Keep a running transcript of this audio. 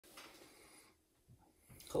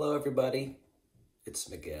Hello everybody, it's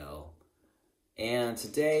Miguel, and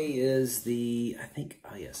today is the,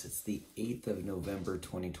 it's the 8th of November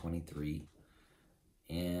 2023,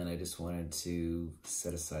 and I just wanted to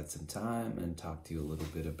set aside some time and talk to you a little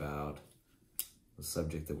bit about the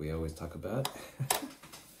subject that we always talk about,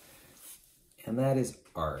 and that is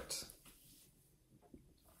art.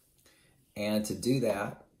 And to do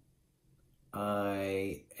that,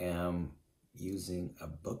 I am using a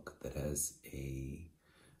book that has a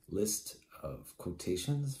list of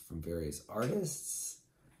quotations from various artists,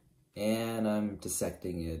 and I'm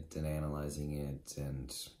dissecting it and analyzing it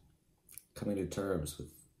and coming to terms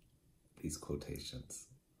with these quotations.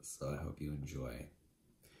 So I hope you enjoy.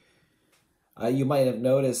 You might have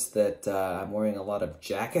noticed that I'm wearing a lot of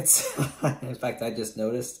jackets. In fact, I just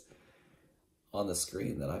noticed on the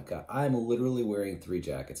screen that I'm literally wearing 3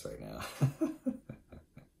 jackets right now.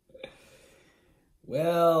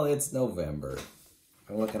 Well, it's November.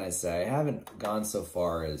 And what can I say? I haven't gone so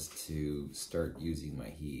far as to start using my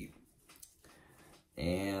heat.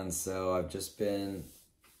 And so I've just been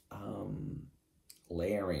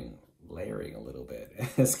layering a little bit.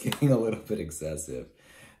 It's getting a little bit excessive.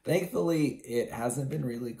 Thankfully, it hasn't been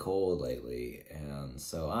really cold lately. And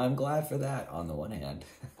so I'm glad for that on the one hand.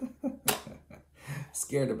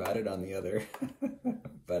 Scared about it on the other.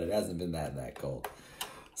 But it hasn't been that cold.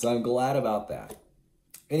 So I'm glad about that.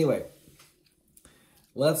 Anyway.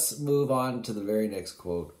 Let's move on to the very next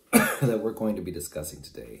quote that we're going to be discussing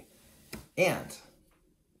today. And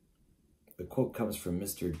the quote comes from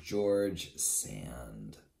Mr. George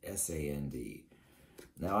Sand, S-A-N-D.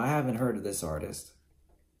 Now, I haven't heard of this artist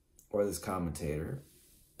or this commentator,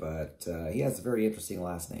 but he has a very interesting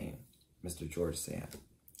last name, Mr. George Sand.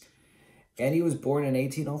 And he was born in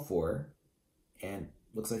 1804 and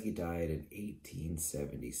looks like he died in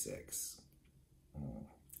 1876.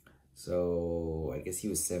 So I guess he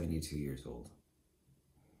was 72 years old.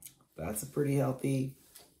 That's a pretty healthy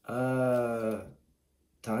time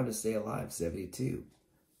to stay alive, 72.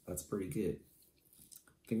 That's pretty good.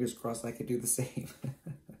 Fingers crossed I could do the same.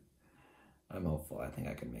 I'm hopeful. I think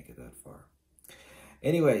I can make it that far.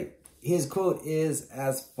 Anyway, his quote is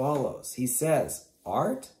as follows. He says,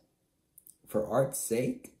 "Art, for art's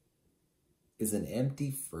sake, is an empty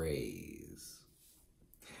phrase.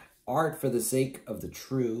 Art for the sake of the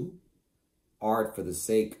true, art for the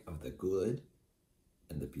sake of the good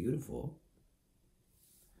and the beautiful,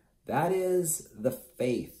 that is the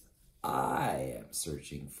faith I am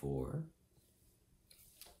searching for."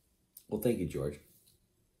 Well, thank you, George.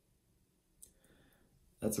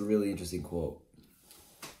 That's a really interesting quote.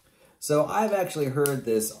 So I've actually heard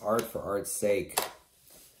this art for art's sake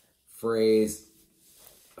phrase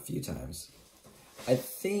a few times. I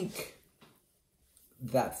think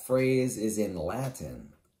that phrase is in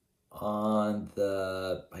Latin on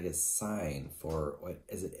the, I guess, sign for, what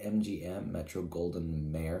is it, MGM, Metro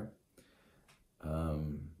Golden Mare?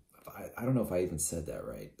 I don't know if I even said that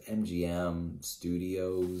right. MGM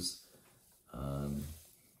Studios,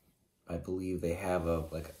 I believe they have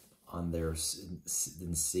on their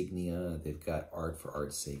insignia, they've got art for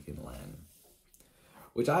art's sake in Latin,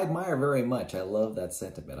 which I admire very much. I love that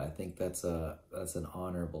sentiment. I think that's an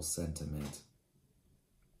honorable sentiment.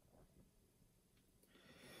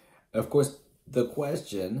 Of course, the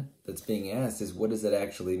question that's being asked is, what does it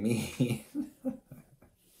actually mean?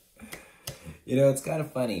 You know, it's kind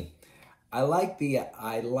of funny. I like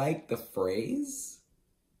the phrase,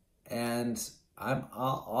 and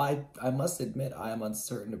I must admit I am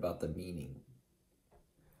uncertain about the meaning.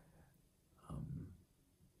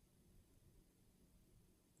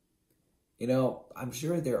 You know, I'm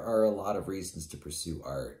sure there are a lot of reasons to pursue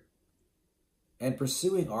art, and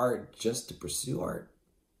pursuing art just to pursue art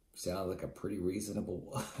sounds like a pretty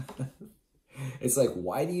reasonable. It's like,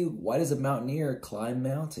 why does a mountaineer climb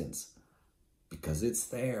mountains? Because it's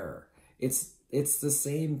there. It's the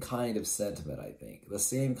same kind of sentiment, I think. The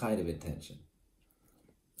same kind of intention.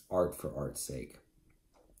 Art for art's sake.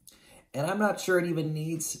 And I'm not sure it even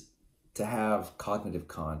needs to have cognitive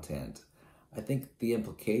content. I think the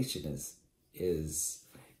implication is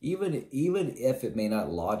even if it may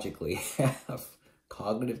not logically have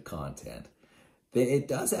cognitive content, it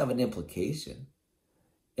does have an implication,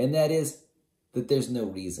 and that is that there's no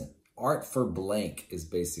reason. Art for blank is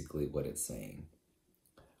basically what it's saying.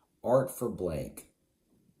 Art for blank.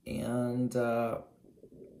 And art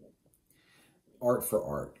for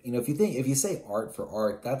art. You know, if you say art for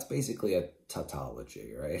art, that's basically a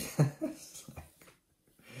tautology, right?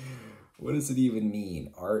 What does it even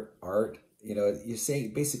mean? Art, you know, you're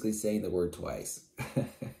basically saying the word twice.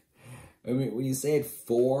 I mean, when you say it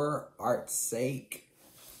for art's sake,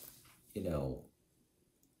 you know,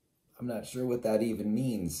 I'm not sure what that even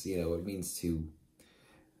means. You know, it means to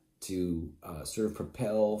sort of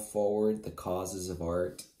propel forward the causes of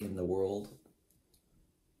art in the world,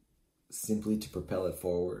 simply to propel it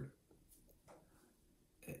forward.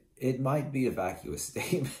 It might be a vacuous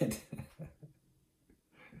statement.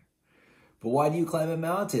 But why do you climb a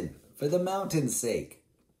mountain? For the mountain's sake.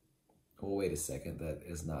 Well, wait a second. That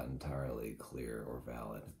is not entirely clear or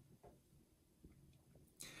valid.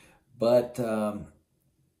 But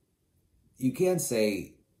you can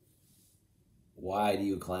say, why do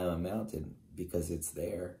you climb a mountain? Because it's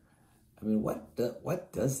there. I mean, what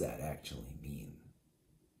does that actually mean?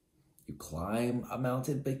 You climb a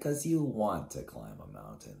mountain because you want to climb a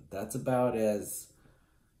mountain. That's about as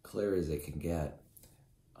clear as it can get.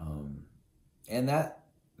 And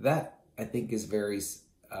that I think is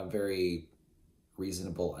a very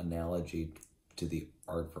reasonable analogy to the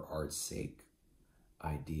art for art's sake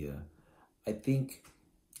idea. I think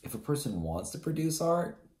if a person wants to produce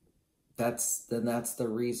art, that's the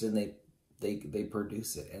reason they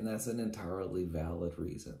produce it, and that's an entirely valid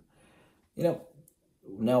reason. You know,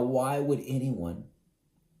 now why would anyone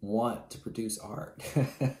want to produce art?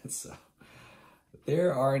 So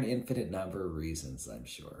there are an infinite number of reasons, I'm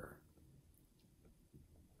sure.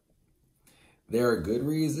 There are good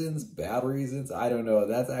reasons, bad reasons. I don't know.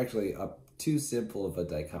 That's actually too simple of a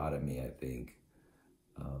dichotomy, I think.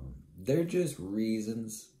 They're just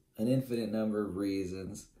reasons, an infinite number of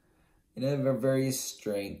reasons. And they have various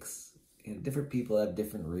strengths. You know, different people have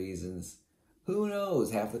different reasons. Who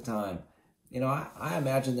knows half the time? You know, I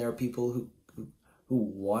imagine there are people who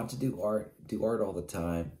want to do art all the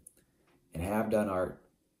time, and have done art.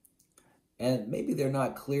 And maybe they're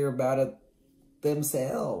not clear about it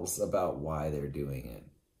themselves about why they're doing it.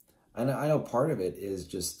 I know part of it is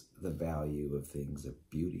just the value of things of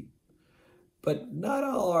beauty. But not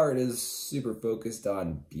all art is super focused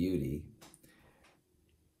on beauty.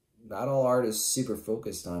 Not all art is super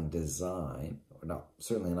focused on design, or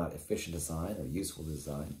certainly not efficient design or useful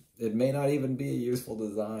design. It may not even be a useful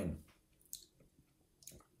design.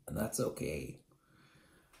 And that's okay.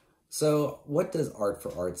 So what does art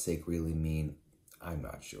for art's sake really mean? I'm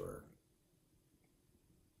not sure.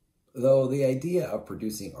 Though the idea of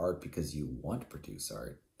producing art because you want to produce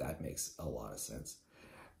art, that makes a lot of sense.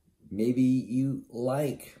 Maybe you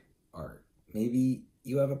like art. Maybe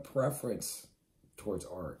you have a preference towards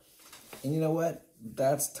art. And you know what?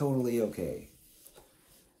 That's totally okay.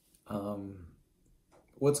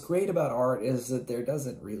 What's great about art is that there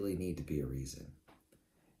doesn't really need to be a reason.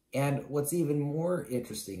 And what's even more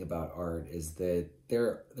interesting about art is that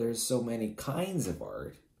there's so many kinds of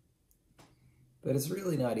art that it's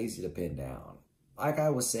really not easy to pin down. Like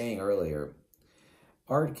I was saying earlier,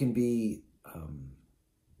 art can be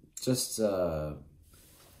just the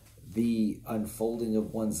unfolding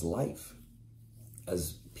of one's life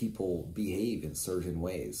as people behave in certain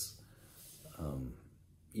ways.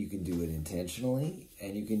 You can do it intentionally,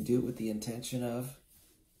 and you can do it with the intention of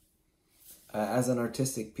as an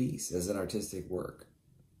artistic piece, as an artistic work.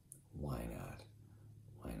 Why not?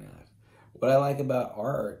 Why not? What I like about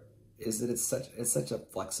art is that it's such a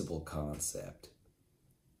flexible concept,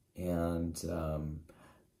 and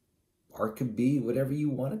art can be whatever you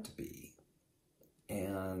want it to be,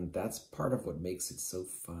 and that's part of what makes it so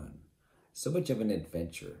fun, so much of an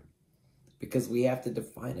adventure, because we have to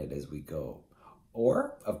define it as we go,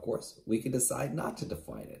 or of course we can decide not to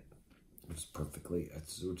define it, which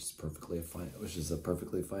is a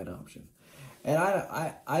perfectly fine option. And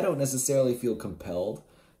I don't necessarily feel compelled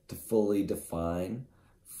to fully define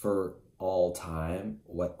for all time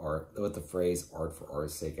what the phrase art for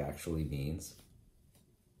art's sake actually means.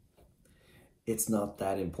 It's not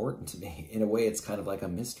that important to me. In a way, it's kind of like a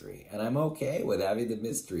mystery, and I'm okay with having the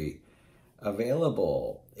mystery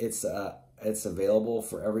available. It's available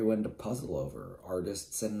for everyone to puzzle over,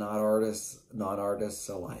 artists and non-artists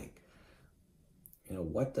alike. You know,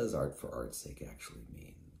 what does art for art's sake actually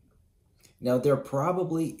mean? Now, there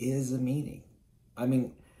probably is a meaning. I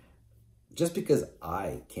mean, just because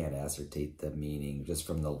I can't ascertain the meaning just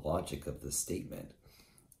from the logic of the statement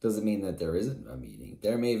doesn't mean that there isn't a meaning.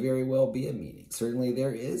 There may very well be a meaning. Certainly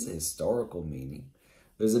there is a historical meaning.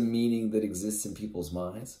 There's a meaning that exists in people's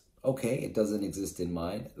minds. Okay, it doesn't exist in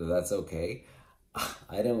mine. That's okay.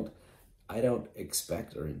 I don't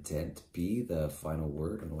expect or intend to be the final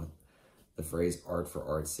word on what the phrase art for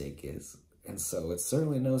art's sake is. And so it's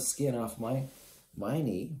certainly no skin off my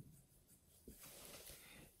knee.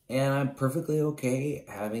 And I'm perfectly okay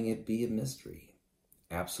having it be a mystery.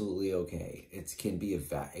 Absolutely okay. It can be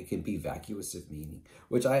vacuous of meaning,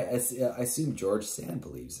 which I assume George Sand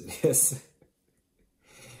believes it is.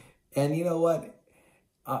 And you know what?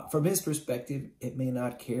 From his perspective, it may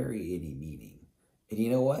not carry any meaning. And you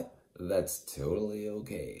know what? That's totally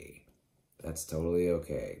okay. That's totally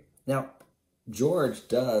okay. Now, George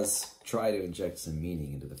does try to inject some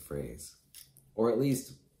meaning into the phrase, or at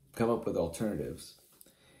least come up with alternatives.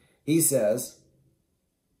 He says,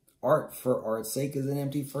 art for art's sake is an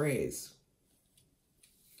empty phrase.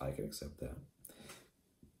 I can accept that.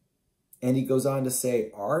 And he goes on to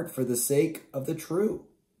say, art for the sake of the true.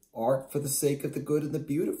 Art for the sake of the good and the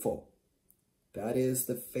beautiful. That is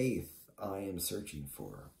the faith I am searching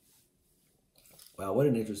for. Wow, what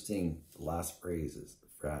an interesting last phrase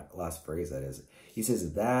that is. He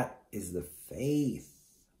says, that is the faith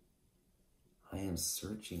I am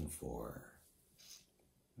searching for.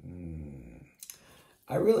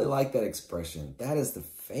 I really like that expression. That is the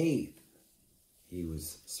faith he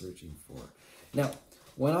was searching for. Now,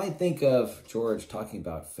 when I think of George talking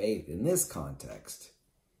about faith in this context,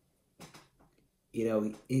 you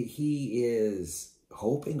know, he is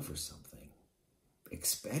hoping for something,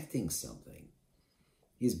 expecting something.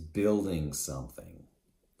 He's building something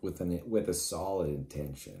with a solid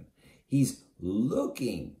intention. He's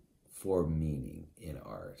looking for meaning in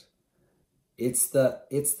art. It's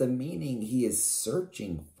the meaning he is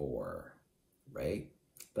searching for, right?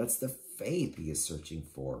 That's the faith he is searching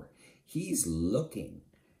for. He's looking,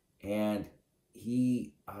 and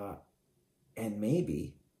and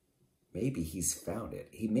maybe he's found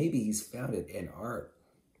it. Maybe he's found it in art,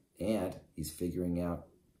 and he's figuring out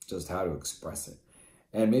just how to express it.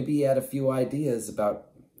 And maybe he had a few ideas about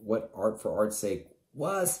what art for art's sake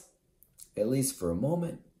was, at least for a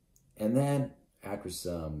moment. And then, after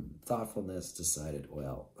some thoughtfulness, decided,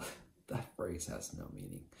 well, that phrase has no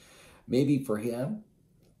meaning. Maybe for him,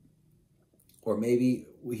 or maybe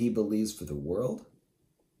he believes for the world,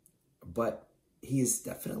 but he is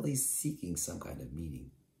definitely seeking some kind of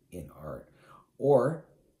meaning in art, or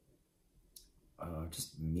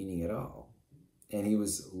just meaning at all. And he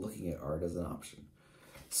was looking at art as an option.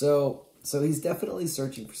 So he's definitely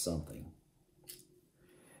searching for something.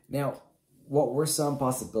 Now, what were some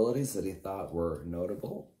possibilities that he thought were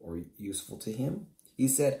notable or useful to him? He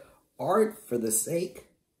said, art for the sake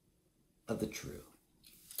of the true.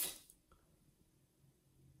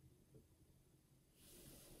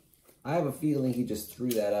 I have a feeling he just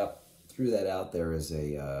threw that out there as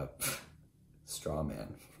a straw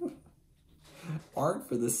man. Art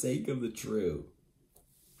for the sake of the true.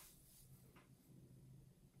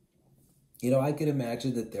 You know, I could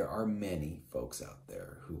imagine that there are many folks out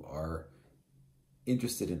there who are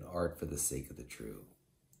interested in art for the sake of the true.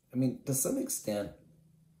 I mean, to some extent,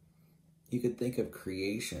 you could think of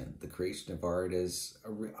creation, the creation of art, as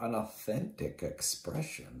an authentic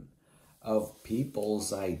expression of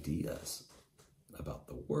people's ideas about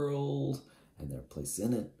the world and their place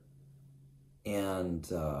in it. And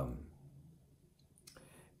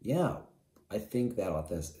yeah, I think that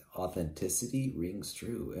authenticity rings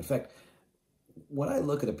true. In fact, when I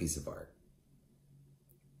look at a piece of art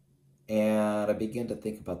and I begin to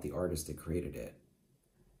think about the artist that created it,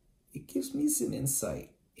 it gives me some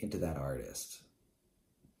insight into that artist.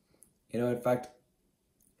 You know, in fact,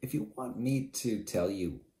 if you want me to tell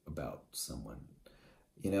you about someone,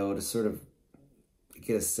 you know, to sort of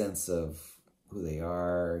get a sense of who they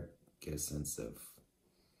are, get a sense of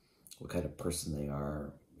what kind of person they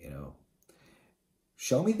are, you know,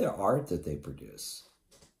 show me their art that they produce,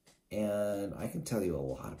 and I can tell you a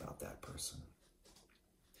lot about that person.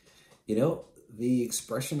 You know, the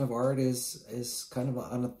expression of art is kind of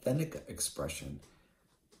an authentic expression.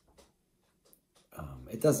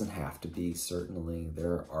 It doesn't have to be, certainly.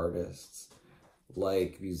 There are artists,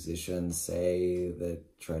 like musicians, say,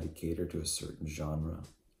 that try to cater to a certain genre.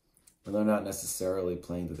 And they're not necessarily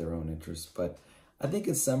playing to their own interests, but I think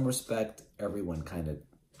in some respect, everyone kind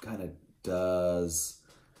of does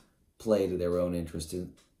play to their own interest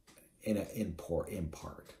in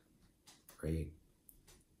part, right?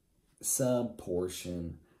 Some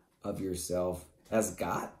portion of yourself has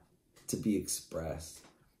got to be expressed,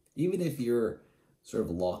 even if you're sort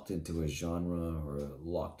of locked into a genre or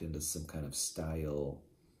locked into some kind of style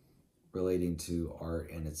relating to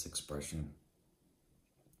art and its expression.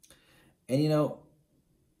 And you know,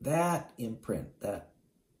 that imprint, that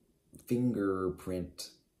fingerprint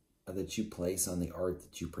that you place on the art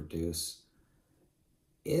that you produce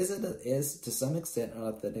is to some extent an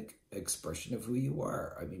authentic expression of who you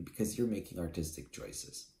are. I mean, because you're making artistic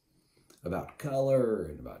choices about color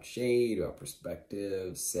and about shade, about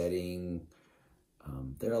perspective, setting.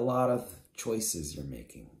 There are a lot of choices you're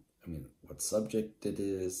making. I mean, what subject it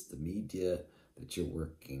is, the media that you're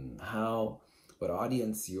working, what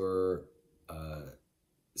audience you're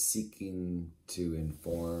seeking to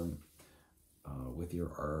inform with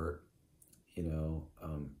your art, you know,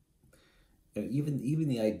 and even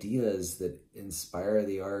the ideas that inspire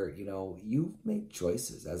the art, you know, you've made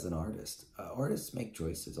choices as an artist. Artists make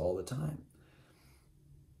choices all the time.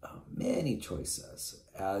 Many choices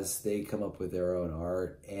as they come up with their own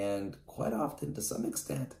art, and quite often, to some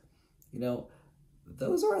extent, you know,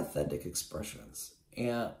 those are authentic expressions.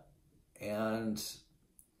 And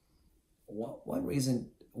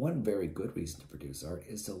one very good reason to produce art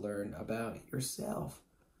is to learn about yourself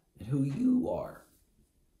and who you are.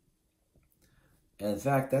 And in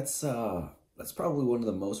fact, that's probably one of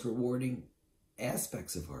the most rewarding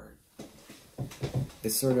aspects of art.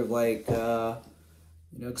 It's sort of like,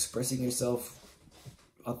 you know, expressing yourself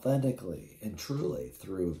authentically and truly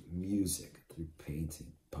through music, through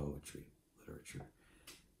painting, poetry, literature,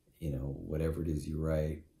 you know, whatever it is you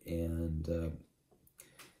write. And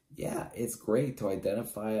yeah, it's great to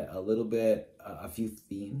identify a little bit, a few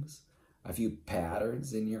themes, a few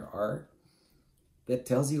patterns in your art that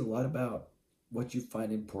tells you a lot about what you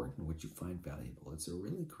find important, what you find valuable. It's a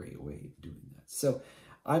really great way of doing that. So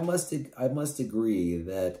I must agree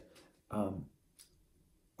that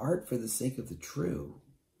art for the sake of the true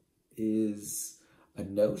is a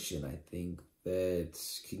notion, I think, that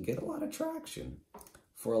can get a lot of traction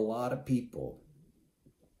for a lot of people.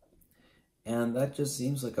 And that just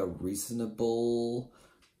seems like a reasonable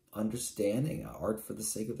understanding, art for the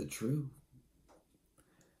sake of the true.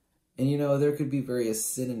 And, you know, there could be various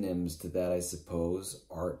synonyms to that, I suppose.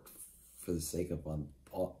 Art for the sake of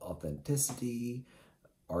authenticity,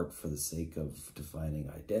 art for the sake of defining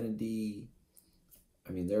identity.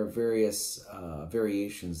 I mean, there are various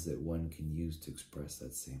variations that one can use to express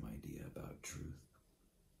that same idea about truth.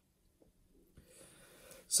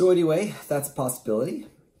 So anyway, that's a possibility.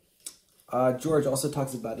 George also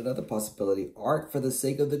talks about another possibility, art for the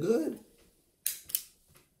sake of the good.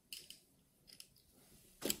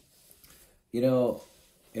 You know,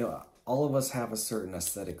 all of us have a certain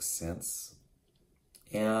aesthetic sense.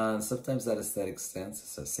 And sometimes that aesthetic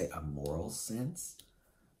sense is, say, a moral sense.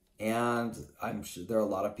 And I'm sure there are a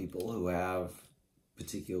lot of people who have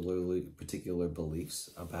particular beliefs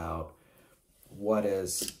about what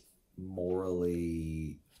is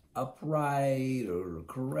morally upright or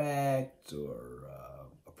correct or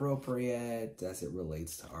appropriate as it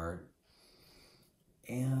relates to art.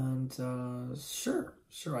 And sure,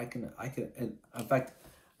 I can. And in fact,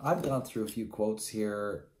 I've gone through a few quotes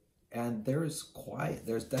here, and there's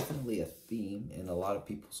definitely a theme in a lot of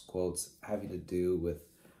people's quotes having to do with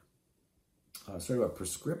sort of a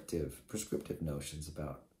prescriptive notions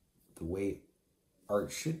about the way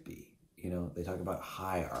art should be. You know, they talk about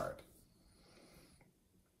high art.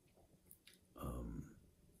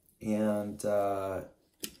 You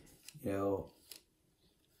know,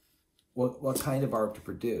 what kind of art to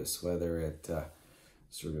produce, whether it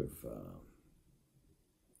sort of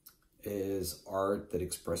is art that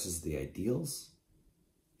expresses the ideals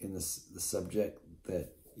in the subject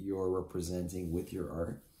that you're representing with your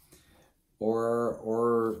art,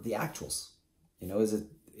 or the actuals. You know, is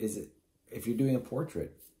it if you're doing a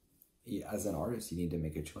portrait as an artist, you need to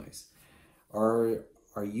make a choice. Are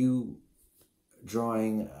you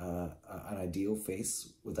drawing an ideal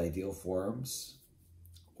face with ideal forms,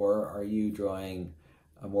 or are you drawing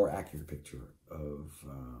a more accurate picture of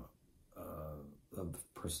the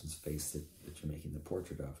person's face that you're making the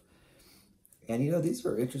portrait of? And, you know, these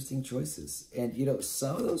are interesting choices. And, you know,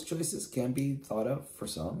 some of those choices can be thought of for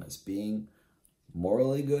some as being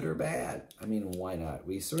morally good or bad. I mean, why not?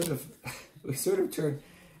 We sort of turn,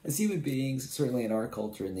 as human beings, certainly in our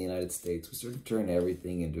culture in the United States, we sort of turn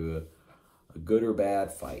everything into a good or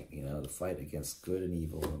bad fight, you know, the fight against good and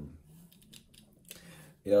evil. And,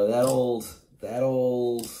 you know, that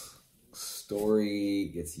old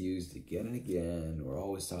story gets used again and again. We're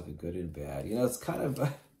always talking good and bad. You know, it's kind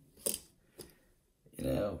of, you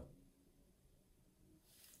know,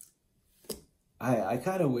 I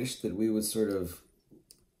kind of wish that we would sort of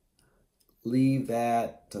leave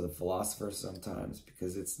that to the philosophers sometimes,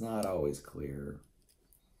 because it's not always clear.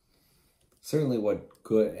 Certainly what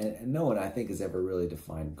good, and no one I think has ever really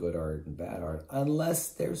defined good art and bad art, unless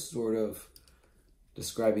they're sort of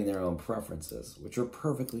describing their own preferences, which are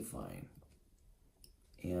perfectly fine.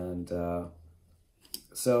 And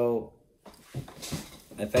so,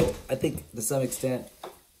 in fact, I think to some extent,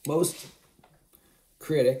 most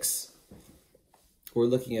critics who are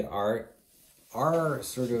looking at art are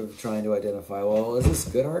sort of trying to identify, well, is this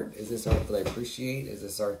good art? Is this art that I appreciate? Is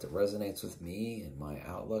this art that resonates with me and my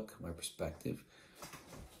outlook, my perspective?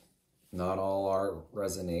 Not all art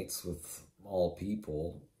resonates with all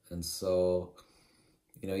people. And so,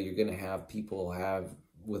 You know, you're going to have people have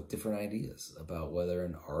with different ideas about whether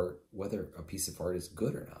whether a piece of art is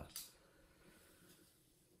good or not.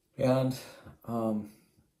 And a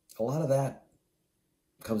lot of that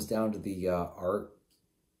comes down to the art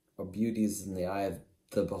or beauty is in the eye of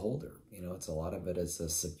the beholder. You know, it's a lot of it is a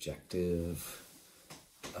subjective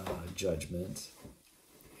judgment,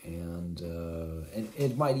 and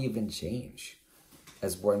it might even change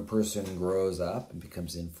as one person grows up and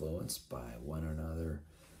becomes influenced by one or another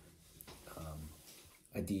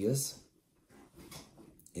ideas.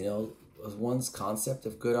 You know, one's concept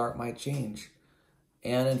of good art might change,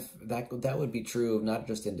 and that would be true of not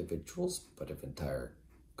just individuals, but of entire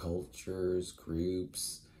cultures,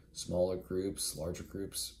 groups, smaller groups, larger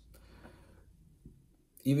groups,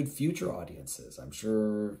 even future audiences. I'm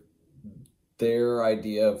sure their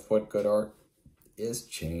idea of what good art is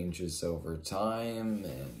changes over time,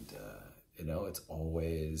 and you know, it's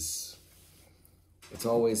always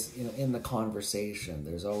you know, in the conversation.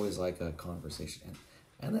 There's always like a conversation,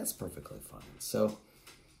 and that's perfectly fine. So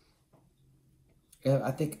yeah,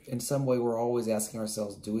 I think in some way we're always asking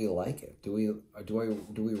ourselves, do we like it? Do we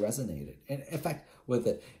resonate it? And in fact, with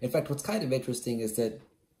it, in fact, what's kind of interesting is that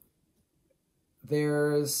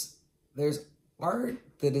there's art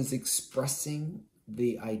that is expressing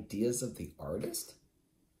the ideas of the artist,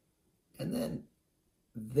 and then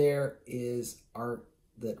there is art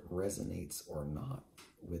that resonates or not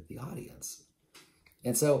with the audience.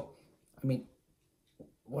 And so, I mean,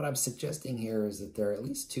 what I'm suggesting here is that there are at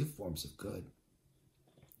least two forms of good.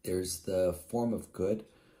 There's the form of good,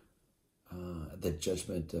 the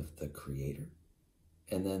judgment of the creator,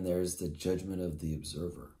 and then there's the judgment of the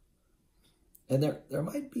observer. And there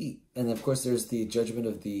might be, and of course there's the judgment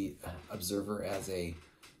of the observer as a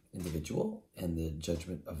individual and the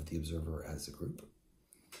judgment of the observer as a group.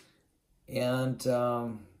 And yeah,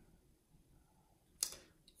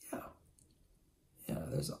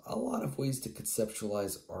 there's a lot of ways to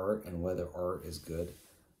conceptualize art and whether art is good,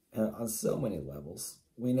 and on so many levels.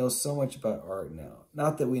 We know so much about art now.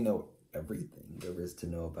 Not that we know everything there is to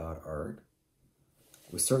know about art.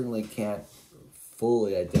 We certainly can't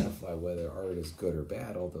fully identify whether art is good or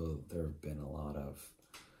bad, although there have been a lot of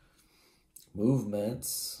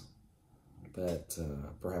movements that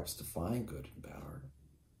perhaps define good and bad art.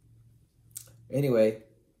 Anyway,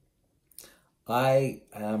 I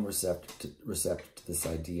am receptive to this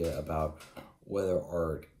idea about whether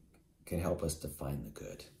art can help us define the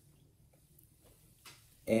good.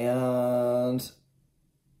 And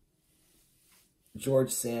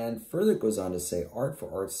George Sand further goes on to say, art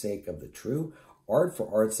for art's sake of the true, art for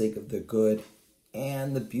art's sake of the good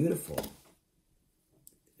and the beautiful.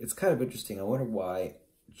 It's kind of interesting. I wonder why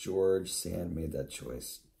George Sand made that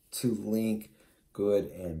choice to link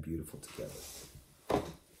good and beautiful together.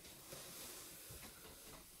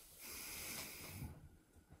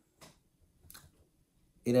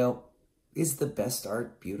 You know, is the best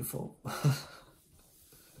art beautiful?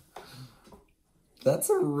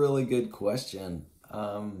 That's a really good question.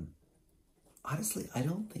 Honestly, I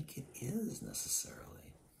don't think it is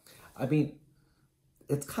necessarily. I mean,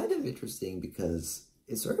 it's kind of interesting because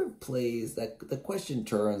it sort of plays that the question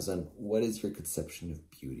turns on what is your conception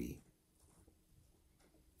of beauty?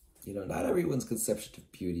 You know, not everyone's conception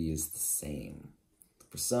of beauty is the same.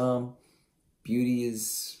 For some, beauty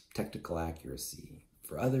is technical accuracy.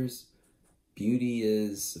 For others, beauty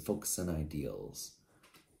is a focus on ideals.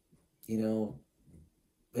 You know,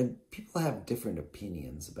 and people have different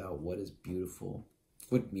opinions about what is beautiful,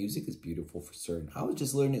 what music is beautiful for certain. I was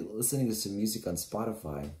just listening to some music on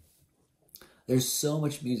Spotify. There's so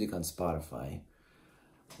much music on Spotify.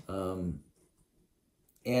 And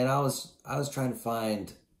I was trying to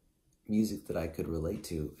find music that I could relate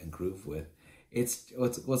to and groove with. It's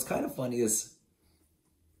what's kind of funny is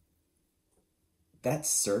that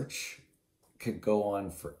search could go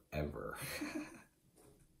on forever.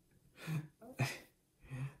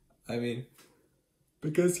 I mean,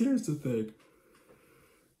 because here's the thing.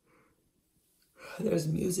 There's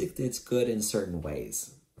music that's good in certain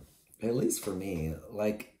ways. At least for me.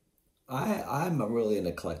 Like, I'm really an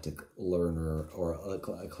eclectic learner or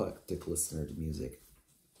eclectic listener to music.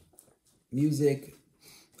 Music,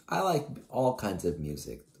 I like all kinds of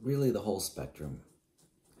music. Really the whole spectrum.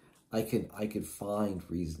 I could find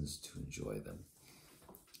reasons to enjoy them.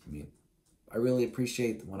 I mean, I really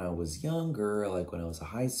appreciate when I was younger, like when I was a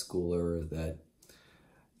high schooler, that,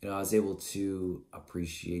 you know, I was able to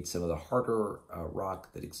appreciate some of the harder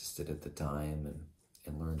rock that existed at the time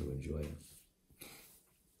and learn to enjoy it.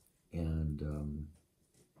 And,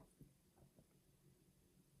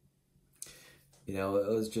 you know, it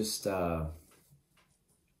was just,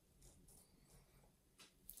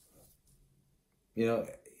 You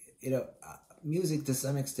know, music to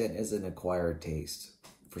some extent is an acquired taste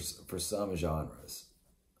for some genres,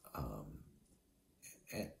 um,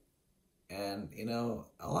 and you know,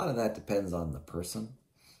 a lot of that depends on the person.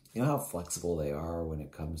 You know how flexible they are when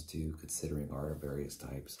it comes to considering art of various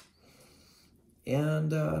types.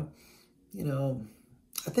 And you know,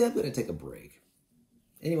 I think I'm going to take a break.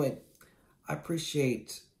 Anyway, I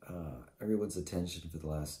appreciate everyone's attention for the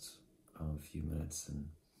last few minutes, and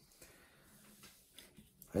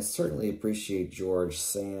I certainly appreciate George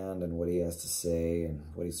Sand and what he has to say and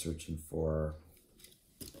what he's searching for.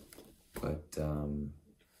 But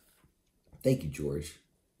thank you, George,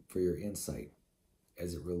 for your insight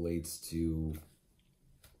as it relates to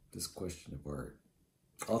this question of art.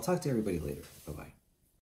 I'll talk to everybody later. Bye-bye.